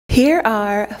Here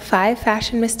are 5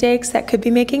 fashion mistakes that could be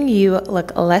making you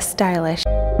look less stylish.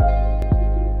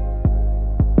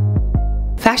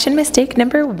 Fashion mistake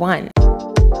number 1.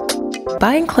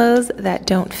 Buying clothes that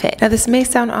don't fit. Now this may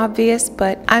sound obvious,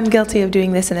 but I'm guilty of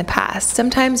doing this in the past.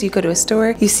 Sometimes you go to a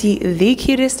store, you see the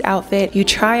cutest outfit, you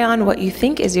try on what you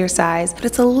think is your size, but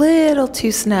it's a little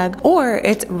too snug or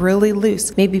it's really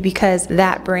loose. Maybe because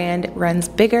that brand runs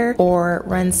bigger or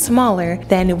runs smaller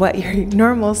than what your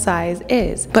normal size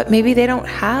is. But maybe they don't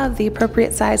have the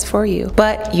appropriate size for you,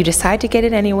 but you decide to get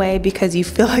it anyway because you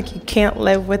feel like you can't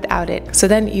live without it. So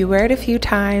then you wear it a few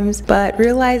times, but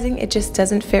realizing it just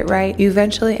doesn't fit right, you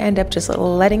eventually end up just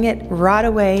letting it rot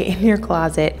away in your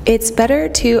closet. It's better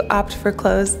to opt for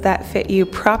clothes that fit you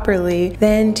properly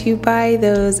than to buy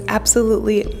those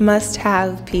absolutely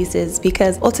must-have pieces,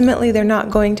 because ultimately they're not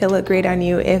going to look great on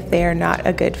you if they are not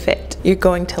a good fit. You're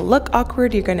going to look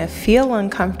awkward, you're going to feel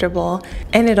uncomfortable,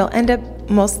 and it'll end up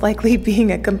most likely being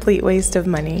a complete waste of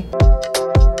money.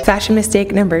 Fashion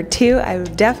mistake number 2,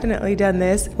 I've definitely done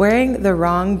this, wearing the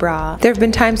wrong bra. There have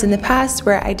been times in the past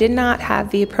where I did not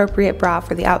have the appropriate bra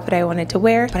for the outfit I wanted to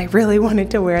wear, but I really wanted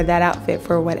to wear that outfit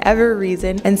for whatever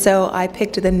reason, and so I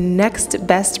picked the next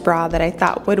best bra that I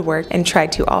thought would work and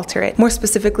tried to alter it. More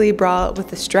specifically, bra with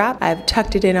the strap. I've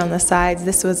tucked it in on the sides.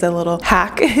 This was a little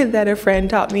hack that a friend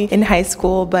taught me in high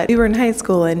school, but we were in high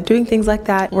school and doing things like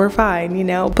that were fine, you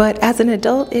know, but as an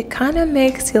adult, it kind of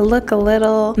makes you look a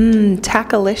little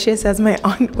tackle-ish, as my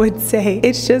aunt would say.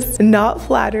 It's just not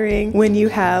flattering when you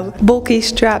have bulky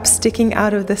straps sticking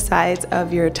out of the sides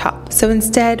of your top. So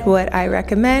instead, what I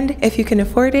recommend, if you can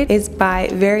afford it, is buy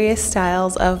various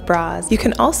styles of bras. You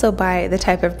can also buy the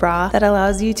type of bra that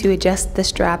allows you to adjust the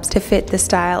straps to fit the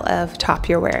style of top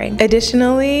you're wearing.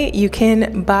 Additionally, you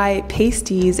can buy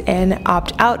pasties and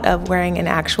opt out of wearing an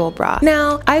actual bra.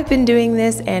 Now, I've been doing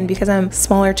this, and because I'm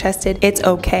smaller chested, it's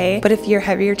okay, but if you're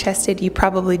heavier chested, you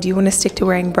probably do want to stick to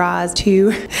wearing bras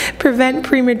to prevent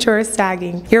premature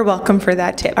sagging. You're welcome for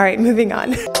that tip. All right, moving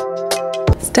on.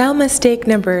 Style mistake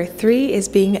number 3 is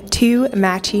being too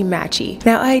matchy-matchy.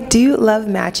 Now, I do love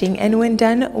matching, and when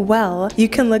done well, you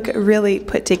can look really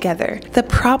put together. The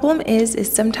problem is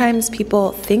sometimes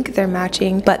people think they're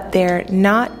matching, but they're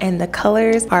not, and the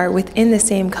colors are within the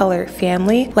same color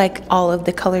family. Like, all of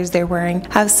the colors they're wearing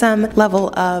have some level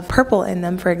of purple in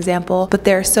them, for example, but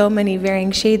there are so many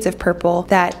varying shades of purple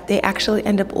that they actually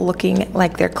end up looking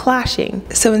like they're clashing.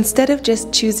 So instead of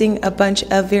just choosing a bunch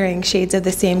of varying shades of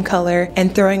the same color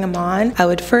and throwing them on, I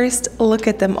would first look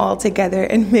at them all together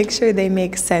and make sure they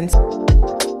make sense.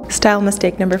 Style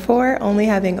mistake number 4, only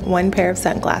having one pair of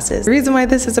sunglasses. The reason why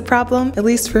this is a problem, at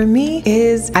least for me,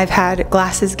 is I've had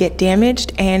glasses get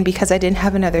damaged, and because I didn't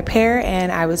have another pair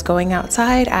and I was going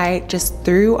outside, I just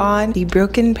threw on the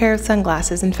broken pair of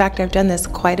sunglasses. In fact, I've done this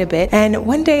quite a bit, and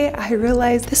one day I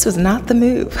realized this was not the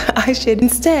move. I should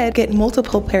instead get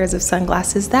multiple pairs of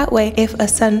sunglasses. That way, if a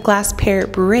sunglass pair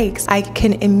breaks, I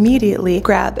can immediately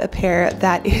grab a pair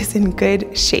that is in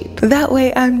good shape. That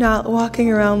way, I'm not walking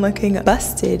around looking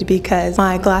busted because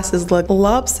my glasses look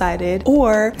lopsided.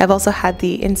 Or I've also had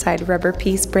the inside rubber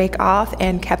piece break off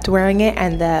and kept wearing it,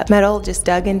 and the metal just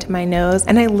dug into my nose,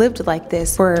 and I lived like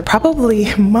this for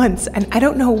probably months, and I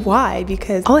don't know why,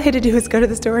 because all I had to do was go to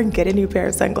the store and get a new pair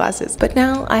of sunglasses. But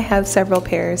now I have several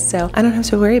pairs, so I don't have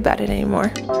to worry about it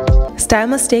anymore. Style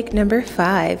mistake number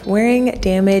 5, wearing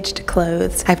damaged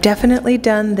clothes. I've definitely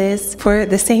done this for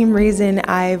the same reason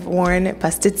I've worn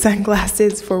busted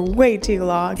sunglasses for way too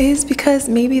long, is because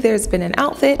maybe there's been an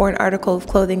outfit or an article of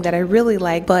clothing that I really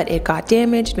like, but it got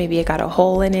damaged. Maybe it got a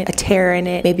hole in it, a tear in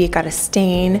it, maybe it got a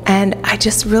stain, and I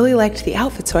just really liked the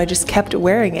outfit, so I just kept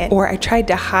wearing it. Or I tried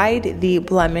to hide the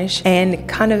blemish and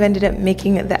kind of ended up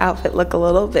making the outfit look a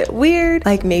little bit weird.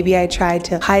 Like, maybe I tried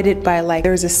to hide it by, like,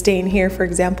 there's a stain here, for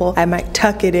example, I might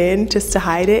tuck it in just to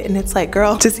hide it, and it's like,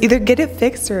 girl, just either get it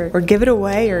fixed or give it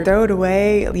away or throw it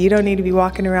away. You don't need to be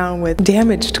walking around with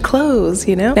damaged clothes,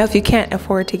 you know? Now, if you can't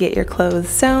afford to get your clothes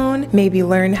sewn, maybe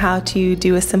learn how to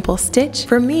do a simple stitch.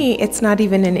 For me, it's not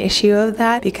even an issue of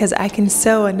that because I can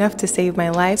sew enough to save my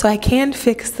life, so I can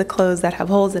fix the clothes that have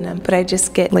holes in them, but I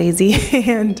just get lazy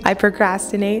and I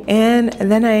procrastinate, and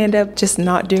then I end up just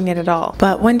not doing it at all.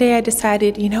 But one day I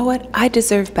decided, you know what? I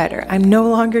deserve better. I'm no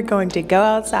longer going to go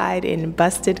outside hide in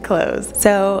busted clothes.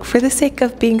 So for the sake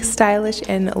of being stylish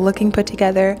and looking put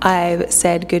together, I've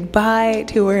said goodbye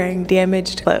to wearing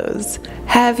damaged clothes.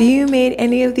 Have you made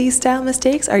any of these style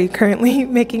mistakes? Are you currently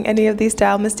making any of these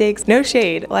style mistakes? No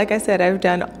shade. Like I said, I've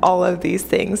done all of these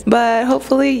things, but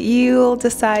hopefully you'll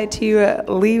decide to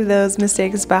leave those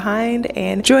mistakes behind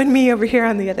and join me over here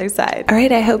on the other side. All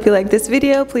right, I hope you liked this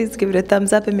video. Please give it a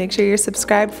thumbs up and make sure you're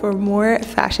subscribed for more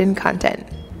fashion content.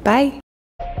 Bye.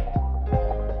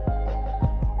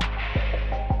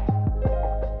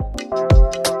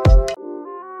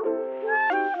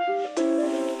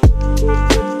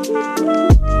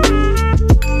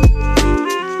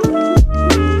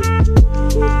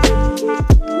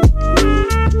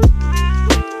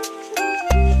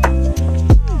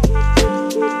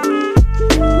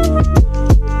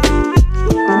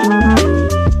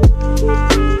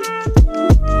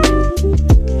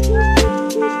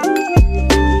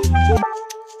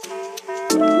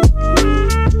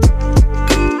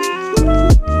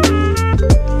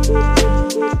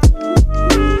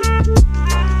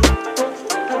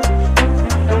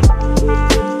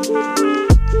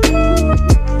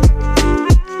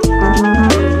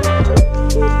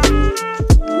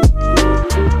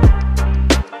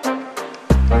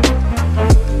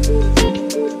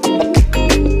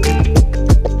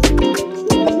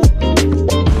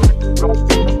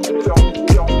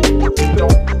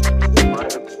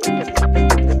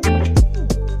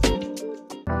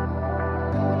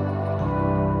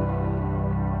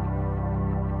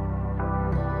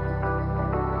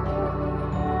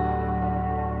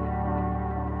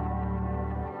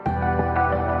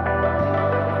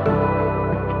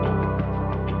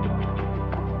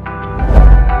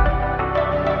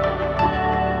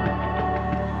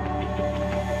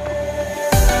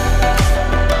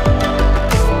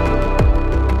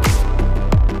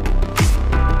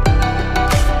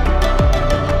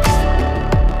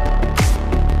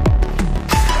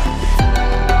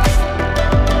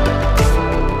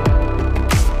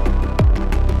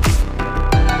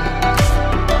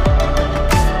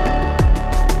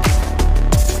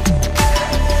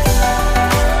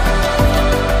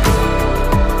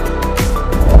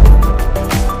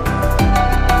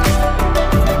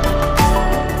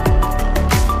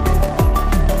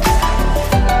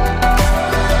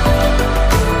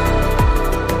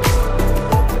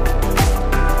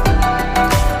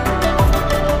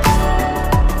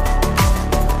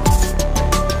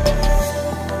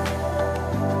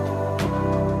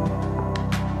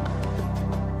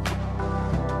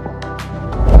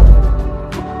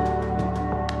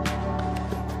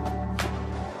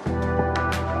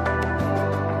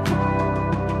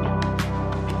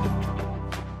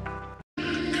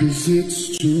 Cause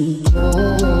it's too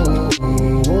cold.